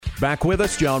Back with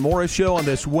us, John Morris Show on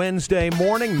this Wednesday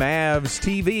morning. Mavs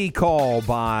TV call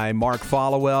by Mark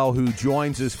Followill, who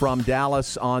joins us from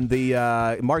Dallas on the,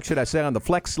 on the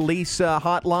Flex Lease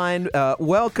hotline.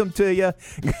 Welcome to you.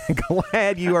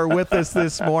 Glad you are with us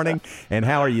this morning. And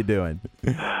how are you doing?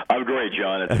 I'm great,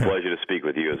 John. It's a pleasure to speak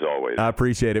with you as always. I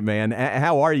appreciate it, man.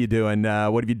 How are you doing?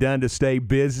 What have you done to stay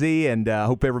busy? And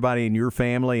hope everybody in your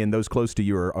family and those close to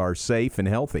you are safe and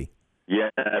healthy.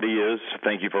 Yeah, he is.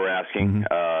 Thank you for asking.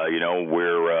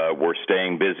 We're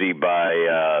staying busy by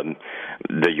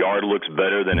the yard looks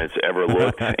better than it's ever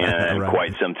looked in Right.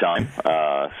 quite some time.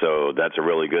 So that's a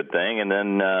really good thing. And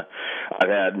then I've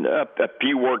had a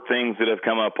few work things that have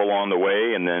come up along the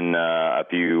way, and then a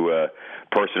few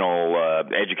personal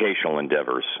educational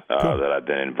endeavors that I've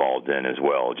been involved in as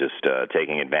well, just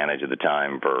taking advantage of the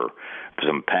time for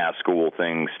some past school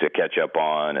things to catch up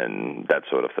on and that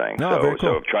sort of thing. Very cool.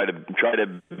 So try to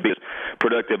be as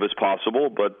productive as possible,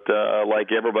 but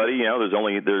like everybody, there's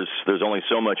only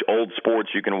so much old sports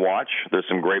you can watch. There's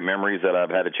some great memories that I've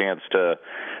had a chance to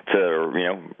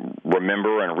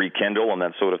remember and rekindle and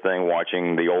that sort of thing,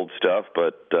 watching the old stuff.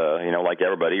 But like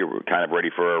everybody, we're kind of ready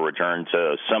for a return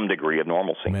to some degree of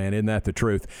normalcy. Man, isn't that the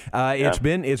truth?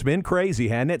 It's been crazy,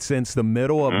 hasn't it, since the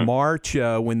middle of March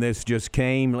when this just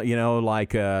came,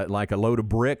 like a load of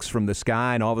bricks from the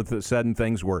sky, and all of a sudden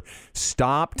things were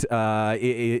stopped.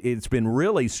 It's been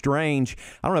really strange.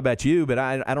 I don't know about you, but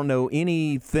I don't know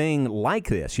anything like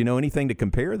this. Anything to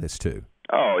compare this to?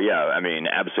 Oh, yeah. I mean,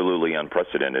 absolutely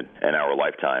unprecedented in our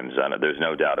lifetimes. There's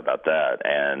no doubt about that.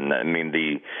 And, I mean,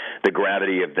 the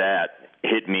gravity of that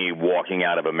hit me walking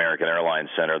out of American Airlines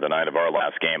Center the night of our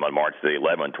last game on March the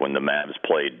 11th when the Mavs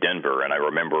played Denver. And I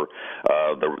remember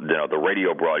the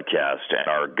radio broadcast and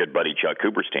our good buddy Chuck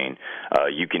Cooperstein.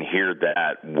 You can hear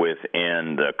that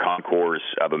within the concourse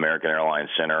of American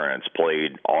Airlines Center, and it's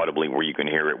played audibly where you can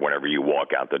hear it whenever you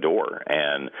walk out the door.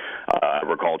 And I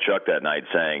recall Chuck that night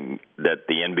saying that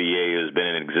the NBA has been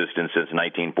in existence since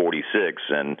 1946,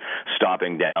 and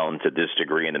stopping down to this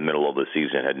degree in the middle of the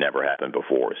season had never happened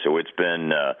before. So it's been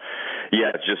an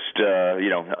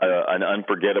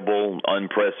unforgettable,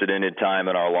 unprecedented time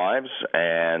in our lives.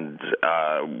 And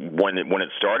when it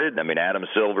started, I mean, Adam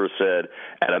Silver said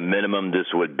at a minimum this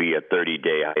would be a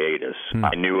 30-day hiatus.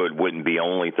 I knew it wouldn't be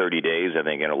only 30 days. I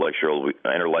think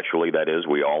intellectually, that is,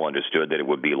 we all understood that it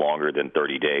would be longer than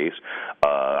 30 days.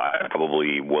 I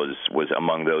probably was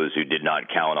among those who did not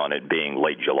count on it being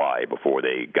late July before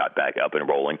they got back up and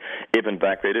rolling, if in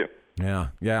fact they do. Yeah.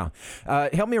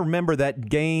 Help me remember that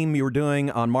game you were doing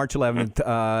on March 11th.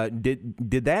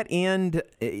 Did that end?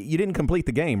 You didn't complete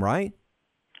the game, right?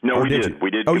 No, we did.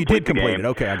 We did. Oh, you did complete complete it.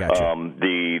 Okay, I got you.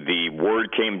 The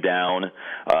word came down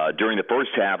during the first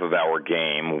half of our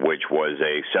game, which was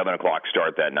a 7:00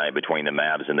 start that night between the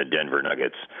Mavs and the Denver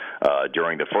Nuggets.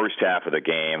 During the first half of the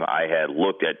game, I had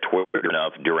looked at Twitter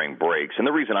enough during breaks, and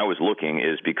the reason I was looking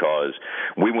is because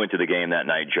we went to the game that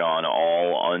night, John,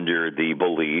 all under the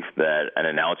belief that an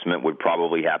announcement would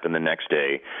probably happen the next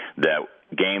day that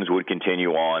games would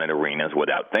continue on in arenas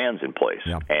without fans in place.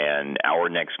 Yep. And our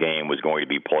next game was going to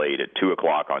be played at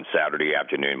 2:00 on Saturday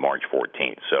afternoon, March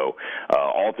 14th. So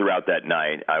all throughout that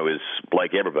night, I was,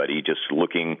 like everybody, just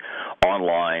looking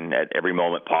online at every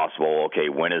moment possible. Okay,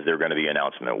 when is there going to be an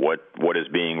announcement? What is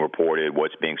being reported?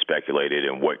 What's being speculated?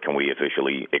 And what can we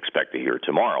officially expect to hear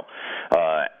tomorrow?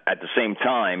 At the same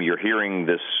time, you're hearing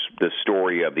this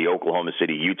story of the Oklahoma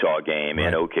City-Utah game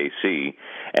in OKC,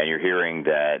 and you're hearing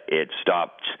that it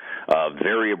stopped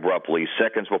very abruptly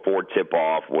seconds before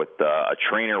tip-off with a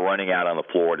trainer running out on the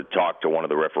floor to talk to one of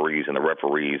the referees, and the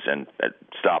referees and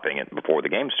stopping it before the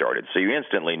game started. So you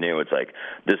instantly knew it's like,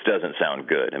 this doesn't sound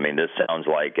good. I mean, this sounds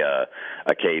like a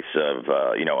case of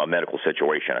a medical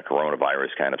situation, a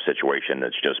coronavirus kind of situation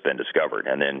that's just been discovered.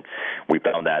 And then we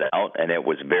found that out, and it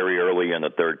was very early in the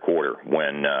third quarter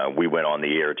when we went on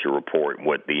the air to report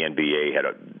what the NBA had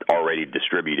already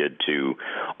distributed to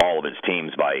all of its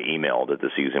teams by email, that the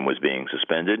season was being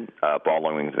suspended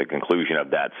following the conclusion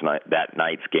of that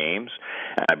night's games.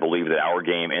 And I believe that our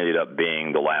game ended up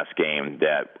being the last game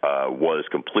that was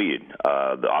completed.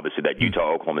 Obviously, that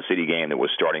Utah-Oklahoma City game that was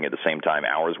starting at the same time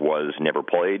ours was never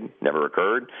played, never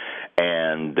occurred.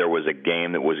 And there was a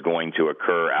game that was going to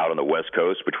occur out on the West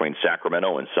Coast between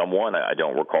Sacramento and someone. I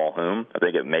don't recall whom. I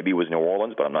think it maybe was New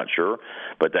Orleans, but I'm not sure.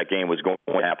 But that game was going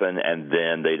to happen, and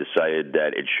then they decided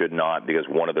that it should not because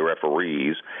one of the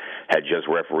referees had just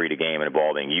refereed a game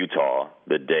involving Utah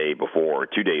the day before,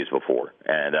 2 days before.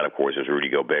 And that, of course, is Rudy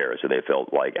Gobert. So they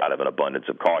felt like out of an abundance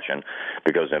of caution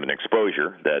because of an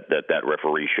exposure that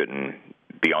referee shouldn't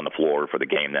be on the floor for the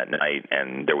game that night,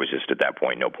 and there was just at that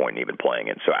point no point in even playing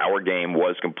it. So our game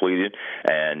was completed,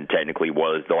 and technically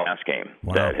was the last game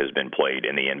that has been played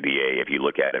in the NBA if you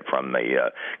look at it from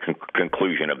a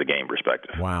conclusion of the game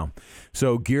perspective. Wow.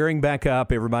 So gearing back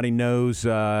up, everybody knows,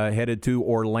 headed to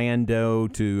Orlando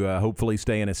to hopefully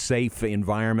stay in a safe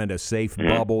environment, a safe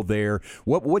bubble there.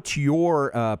 What's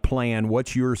your plan?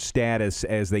 What's your status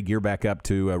as they gear back up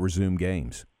to resume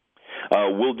games?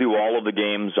 We'll do all of the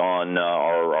games on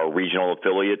our regional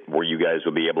affiliate, where you guys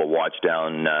will be able to watch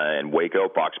down in Waco,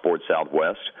 Fox Sports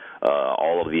Southwest,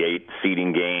 all of the 8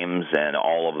 seeding games and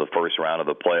all of the first round of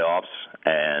the playoffs.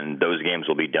 And those games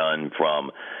will be done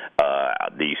from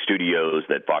the studios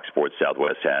that Fox Sports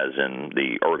Southwest has in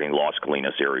the Irving, Las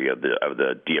Colinas area of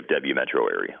the DFW metro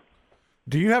area.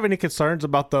 Do you have any concerns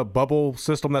about the bubble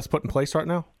system that's put in place right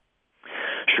now?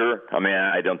 Sure. I mean,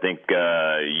 I don't think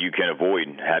you can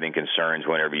avoid having concerns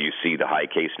whenever you see the high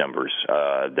case numbers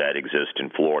that exist in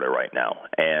Florida right now.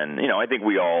 And, I think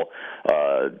we all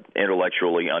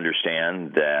intellectually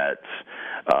understand that,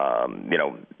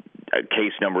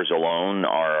 case numbers alone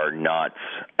are not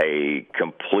a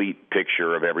complete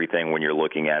picture of everything when you're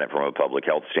looking at it from a public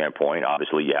health standpoint.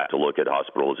 Obviously, you have to look at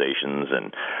hospitalizations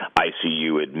and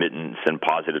ICU admittance and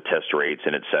positive test rates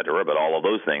and et cetera, but all of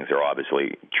those things are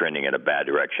obviously trending in a bad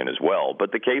direction as well.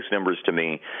 But the case numbers, to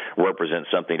me, represent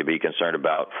something to be concerned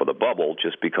about for the bubble,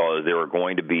 just because there are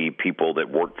going to be people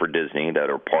that work for Disney that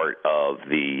are part of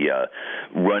the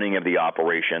running of the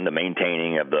operation, the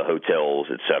maintaining of the hotels,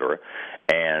 et cetera.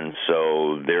 And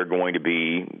so they're going to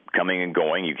be coming and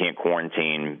going. You can't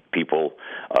quarantine people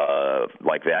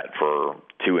like that for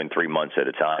 2 and 3 months at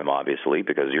a time, obviously,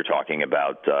 because you're talking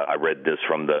about. I read this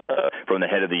from the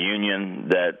head of the union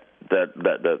that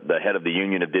the head of the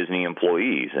union of Disney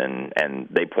employees, and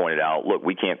they pointed out, look,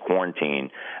 we can't quarantine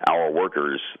our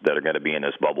workers that are going to be in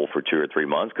this bubble for 2 or 3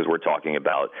 months, because we're talking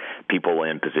about people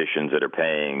in positions that are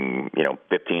paying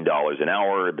 $15 an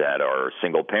hour, that are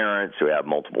single parents who have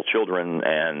multiple children,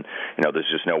 and there's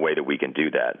just no way that we can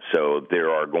do that. So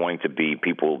there are going to be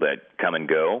people that come and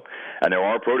go, and there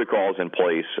are protocols in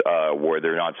place where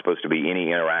there's not supposed to be any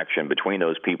interaction between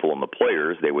those people and the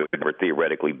players. They would never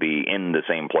theoretically be in the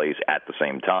same place at the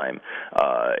same time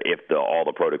if all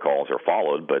the protocols are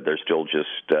followed, but there's still just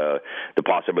the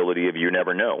possibility of you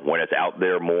never know. When it's out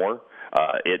there more,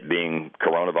 it being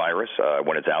coronavirus,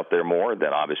 when it's out there more,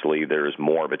 then obviously there's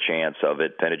more of a chance of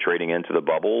it penetrating into the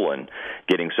bubble and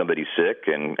getting somebody sick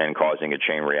and causing a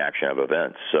chain reaction of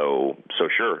events. So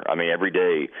sure. I mean, every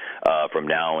day from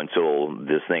now until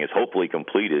this thing is hopefully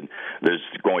completed, there's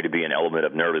going to be an element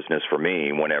of nervousness for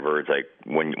me whenever it's like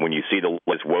when you see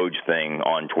this Woj thing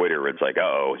on Twitter, it's like,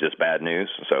 oh, is this bad news?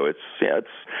 So it's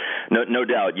no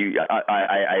doubt.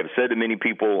 I have said to many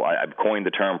people, I've coined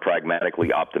the term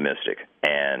pragmatically optimistic.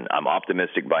 And I'm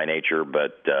optimistic by nature,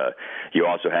 but you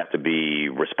also have to be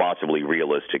responsibly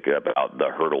realistic about the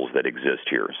hurdles that exist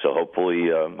here. So hopefully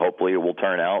it will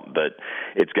turn out, but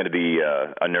it's going to be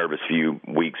a nervous few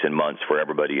weeks and months for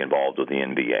everybody involved with the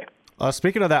NBA.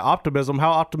 Speaking of that optimism,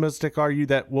 how optimistic are you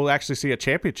that we'll actually see a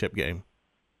championship game?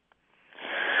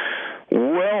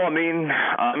 Well, I mean,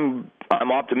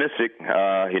 I'm optimistic.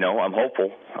 I'm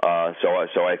hopeful. So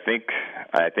I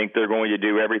think they're going to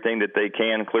do everything that they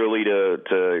can, clearly,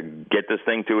 to get this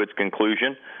thing to its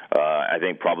conclusion. I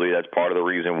think probably that's part of the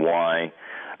reason why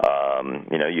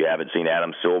you haven't seen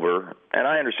Adam Silver, and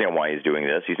I understand why he's doing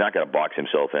this. He's not going to box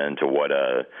himself into what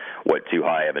too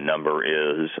high of a number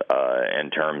is in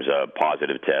terms of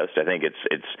positive tests. I think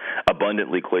it's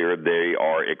abundantly clear they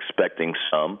are expecting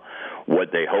some.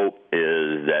 What they hope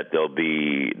is that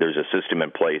there's a system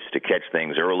in place to catch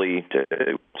things early,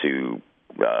 to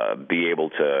be able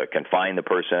to confine the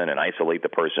person and isolate the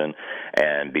person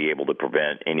and be able to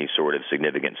prevent any sort of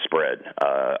significant spread.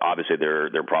 Obviously,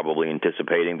 they're probably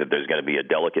anticipating that there's going to be a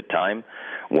delicate time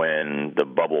when the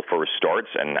bubble first starts,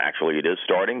 and actually it is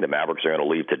starting. The Mavericks are going to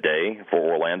leave today for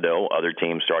Orlando. Other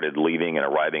teams started leaving and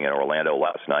arriving in Orlando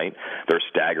last night. They're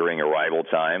staggering arrival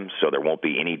times, so there won't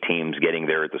be any teams getting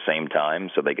there at the same time,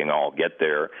 so they can all get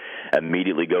there,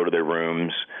 immediately go to their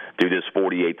rooms, do this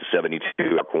 48 to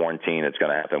 72-hour quarantine. It's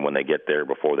going to happen when they get there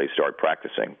before they start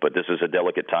practicing. But this is a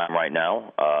delicate time right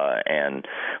now, and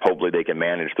hopefully they can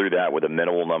manage through that with a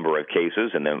minimal number of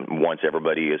cases, and then once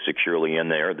everybody is securely in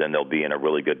there, then they'll be in a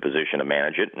really good position to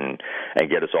manage it and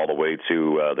get us all the way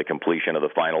to the completion of the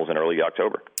finals in early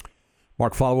October.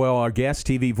 Mark Followill, our guest,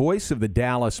 TV voice of the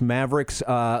Dallas Mavericks.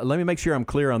 Let me make sure I'm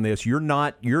clear on this. You're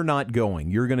not going.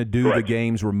 You're going to do Correct. the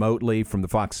games remotely from the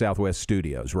Fox Southwest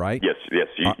studios, right? Yes.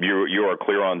 You are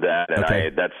clear on that, and okay.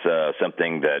 That's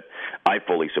something that I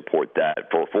fully support that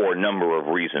for a number of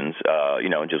reasons.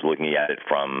 Just looking at it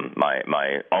from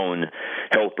my own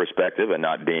health perspective and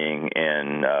not being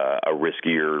in a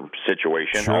riskier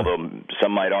situation. Sure. Although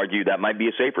some might argue that might be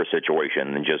a safer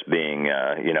situation than just being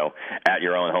at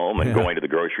your own home and going to the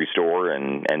grocery store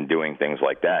and doing things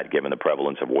like that, given the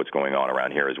prevalence of what's going on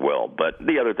around here as well. But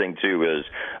the other thing too is,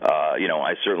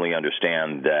 I certainly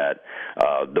understand that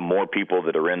the more people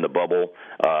that are in the bubble,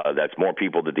 that's more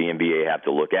people that the NBA have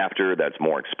to look after. That's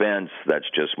more expense. That's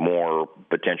just more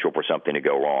potential for something to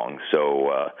go wrong.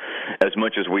 So as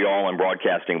much as we all in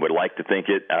broadcasting would like to think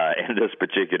it, in this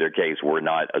particular case, we're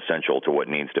not essential to what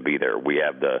needs to be there. We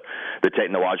have the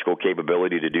technological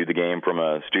capability to do the game from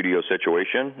a studio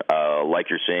situation, like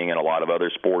you're seeing in a lot of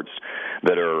other sports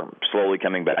that are slowly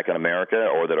coming back in America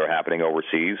or that are happening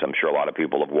overseas. I'm sure a lot of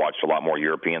people have watched a lot more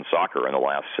European soccer in the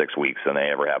last 6 weeks than they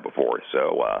ever have before.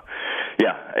 So,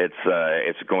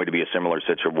 it's going to be a similar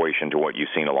situation to what you've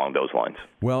seen along those lines.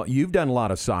 Well, you've done a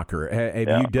lot of soccer.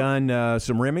 Have you done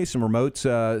some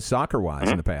remotes soccer-wise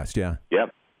in the past? Yeah.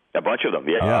 Yep. A bunch of them,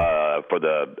 for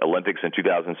the Olympics in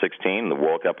 2016, the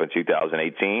World Cup in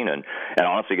 2018, and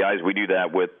honestly, guys, we do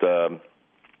that with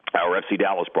our FC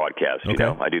Dallas broadcast. Okay.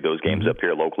 I do those games up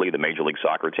here locally, the Major League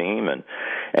Soccer team, and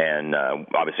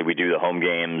obviously we do the home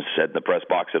games at the press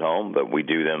box at home, but we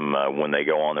do them when they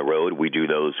go on the road. We do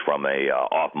those from a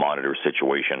off-monitor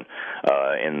situation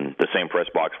in the same press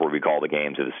box where we call the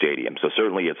games at the stadium. So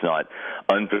certainly it's not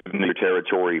unfamiliar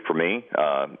territory for me.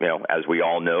 As we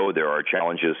all know, there are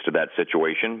challenges to that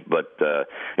situation, but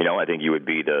I think you would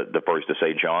be the first to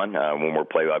say, John, when we're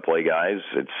play-by-play guys,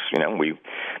 it's we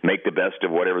make the best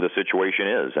of whatever the situation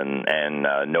is,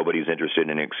 and nobody's interested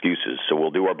in excuses. So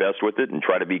we'll do our best with it and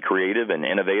try to be creative and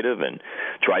innovative and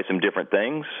try some different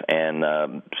things.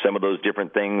 And some of those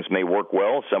different things may work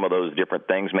well. Some of those different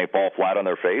things may fall flat on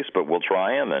their face, but we'll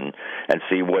try them and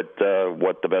see what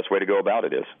the best way to go about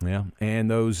it is. Yeah, and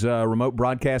those remote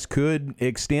broadcasts could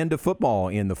extend to football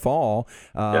in the fall.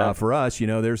 For us,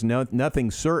 there's nothing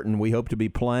certain. We hope to be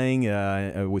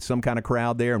playing with some kind of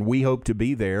crowd there, and we hope to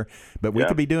be there. But we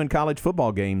could be doing college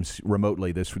football games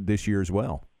remotely this year as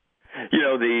well.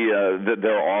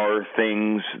 There are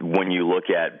things when you look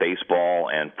at baseball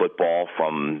and football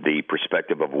from the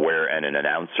perspective of where an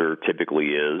announcer typically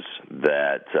is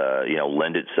that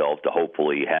lend itself to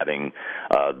hopefully having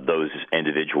those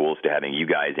individuals, to having you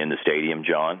guys in the stadium,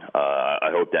 John.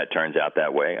 I hope that turns out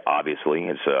that way. Obviously,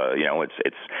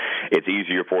 it's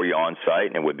easier for you on site,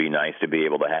 and it would be nice to be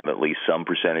able to have at least some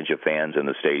percentage of fans in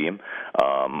the stadium.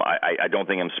 I don't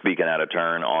think I'm speaking out of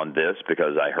turn on this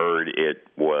because I heard it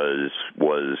was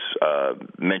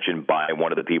mentioned by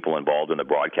one of the people involved in the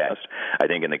broadcast. I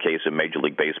think in the case of Major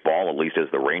League Baseball, at least as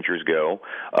the Rangers go,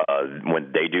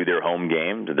 when they do their home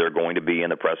games, they're going to be in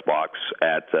the press box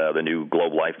at the new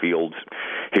Globe Life Fields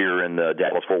here in the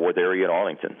Dallas-Fort Worth area in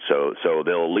Arlington. So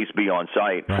they'll at least be on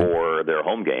site for their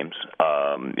home games.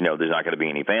 There's not going to be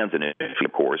any fans in it,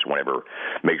 of course, whenever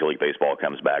Major League Baseball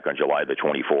comes back on July the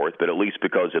 24th, but at least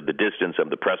because of the distance of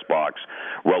the press box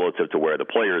relative to where the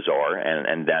players are,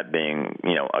 and that being,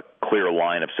 a clear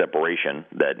line of separation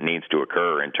that needs to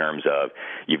occur in terms of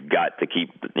you've got to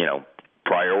keep,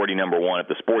 priority number one, if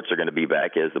the sports are going to be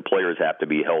back, is the players have to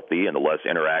be healthy, and the less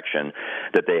interaction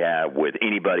that they have with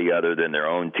anybody other than their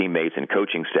own teammates and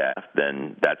coaching staff,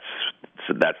 then that's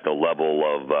the level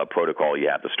of protocol you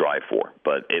have to strive for.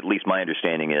 But at least my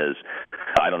understanding is,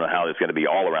 I don't know how it's going to be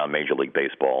all around Major League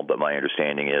Baseball, but my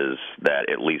understanding is that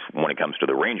at least when it comes to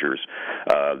the Rangers,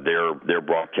 their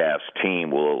broadcast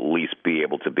team will at least be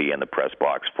able to be in the press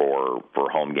box for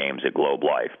home games at Globe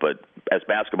Life. But as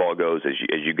basketball goes,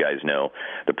 as you guys know,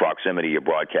 the proximity of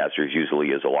broadcasters usually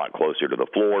is a lot closer to the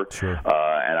floor. Sure.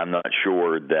 And I'm not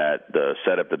sure that the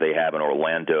setup that they have in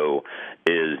Orlando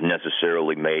is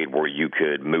necessarily made where you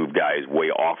could move guys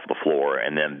way off the floor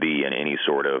and then be in any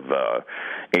sort of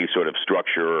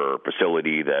structure or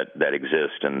facility that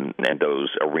exists in those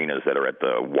arenas that are at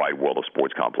the Wide World of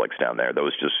Sports complex down there.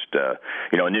 Those just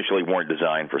initially weren't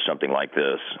designed for something like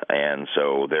this, and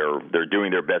so they're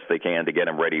doing their best they can to get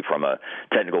them ready from a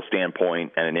technical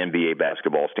standpoint and an NBA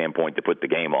basketball standpoint to put the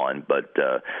game on. But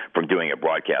from doing a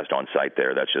broadcast on site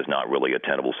there, that's just not really a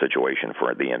tenable situation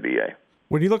for the NBA.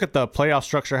 When you look at the playoff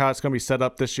structure, how it's going to be set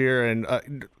up this year, and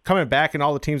coming back, and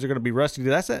all the teams are going to be rusty,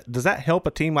 does that help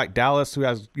a team like Dallas, who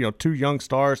has two young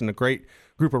stars and a great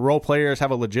group of role players,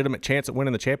 have a legitimate chance at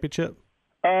winning the championship?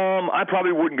 I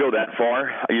probably wouldn't go that far.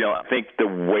 I think the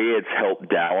way it's helped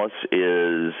Dallas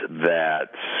is that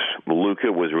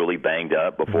Luka was really banged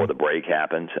up before the break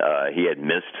happened. He had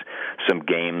missed some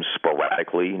games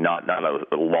sporadically, not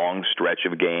a long stretch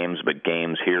of games, but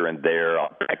games here and there,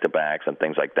 back-to-backs and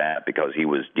things like that, because he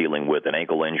was dealing with an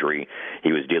ankle injury.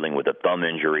 He was dealing with a thumb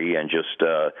injury, and just,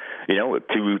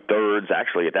 2/3,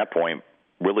 actually at that point,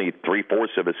 really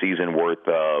 3/4 of a season worth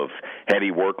of heavy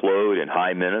workload and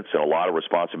high minutes and a lot of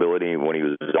responsibility when he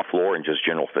was on the floor and just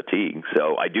general fatigue.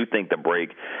 So I do think the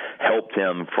break helped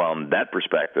him from that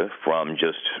perspective, from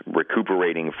just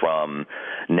recuperating from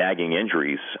nagging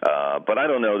injuries. But I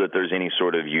don't know that there's any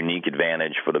sort of unique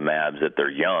advantage for the Mavs that they're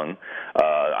young.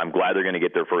 I'm glad they're going to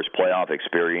get their first playoff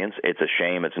experience. It's a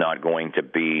shame it's not going to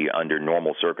be under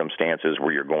normal circumstances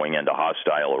where you're going into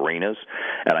hostile arenas.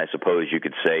 And I suppose you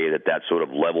could say that sort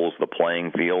of levels the playing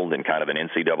field in kind of an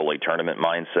NCAA tournament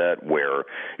mindset where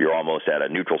you're almost at a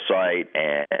neutral site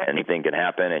and anything can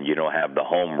happen, and you don't have the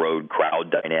home road crowd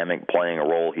dynamic playing a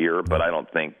role here. But I don't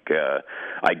think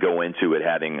I go into it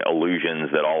having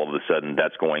illusions that all of a sudden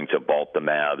that's going to vault the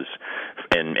Mavs.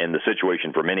 And the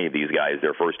situation for many of these guys,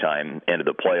 their first time into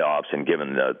the playoffs, and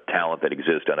given the talent that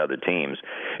exists on other teams,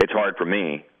 it's hard for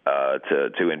me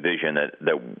to envision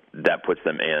that puts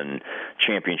them in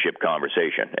championship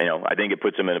conversation. I think it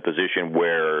puts them in a position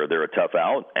where they're a tough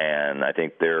out, and I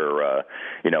think they're a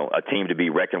team to be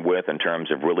reckoned with in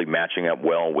terms of really matching up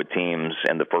well with teams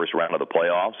in the first round of the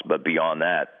playoffs. But beyond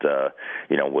that,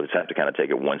 we'll just have to kind of take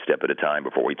it one step at a time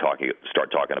before we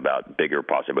start talking about bigger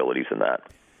possibilities than that.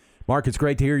 Mark, it's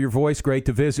great to hear your voice. Great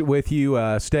to visit with you.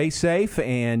 Stay safe,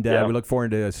 and we look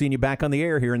forward to seeing you back on the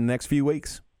air here in the next few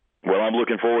weeks. Well, I'm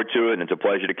looking forward to it, and it's a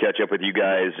pleasure to catch up with you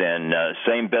guys. And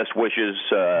same best wishes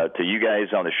to you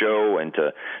guys on the show and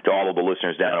to all of the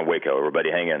listeners down in Waco. Everybody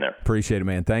hang in there. Appreciate it,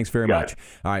 man. Thanks very much.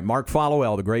 All right, Mark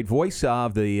Followill, the great voice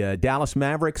of the Dallas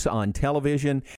Mavericks on television.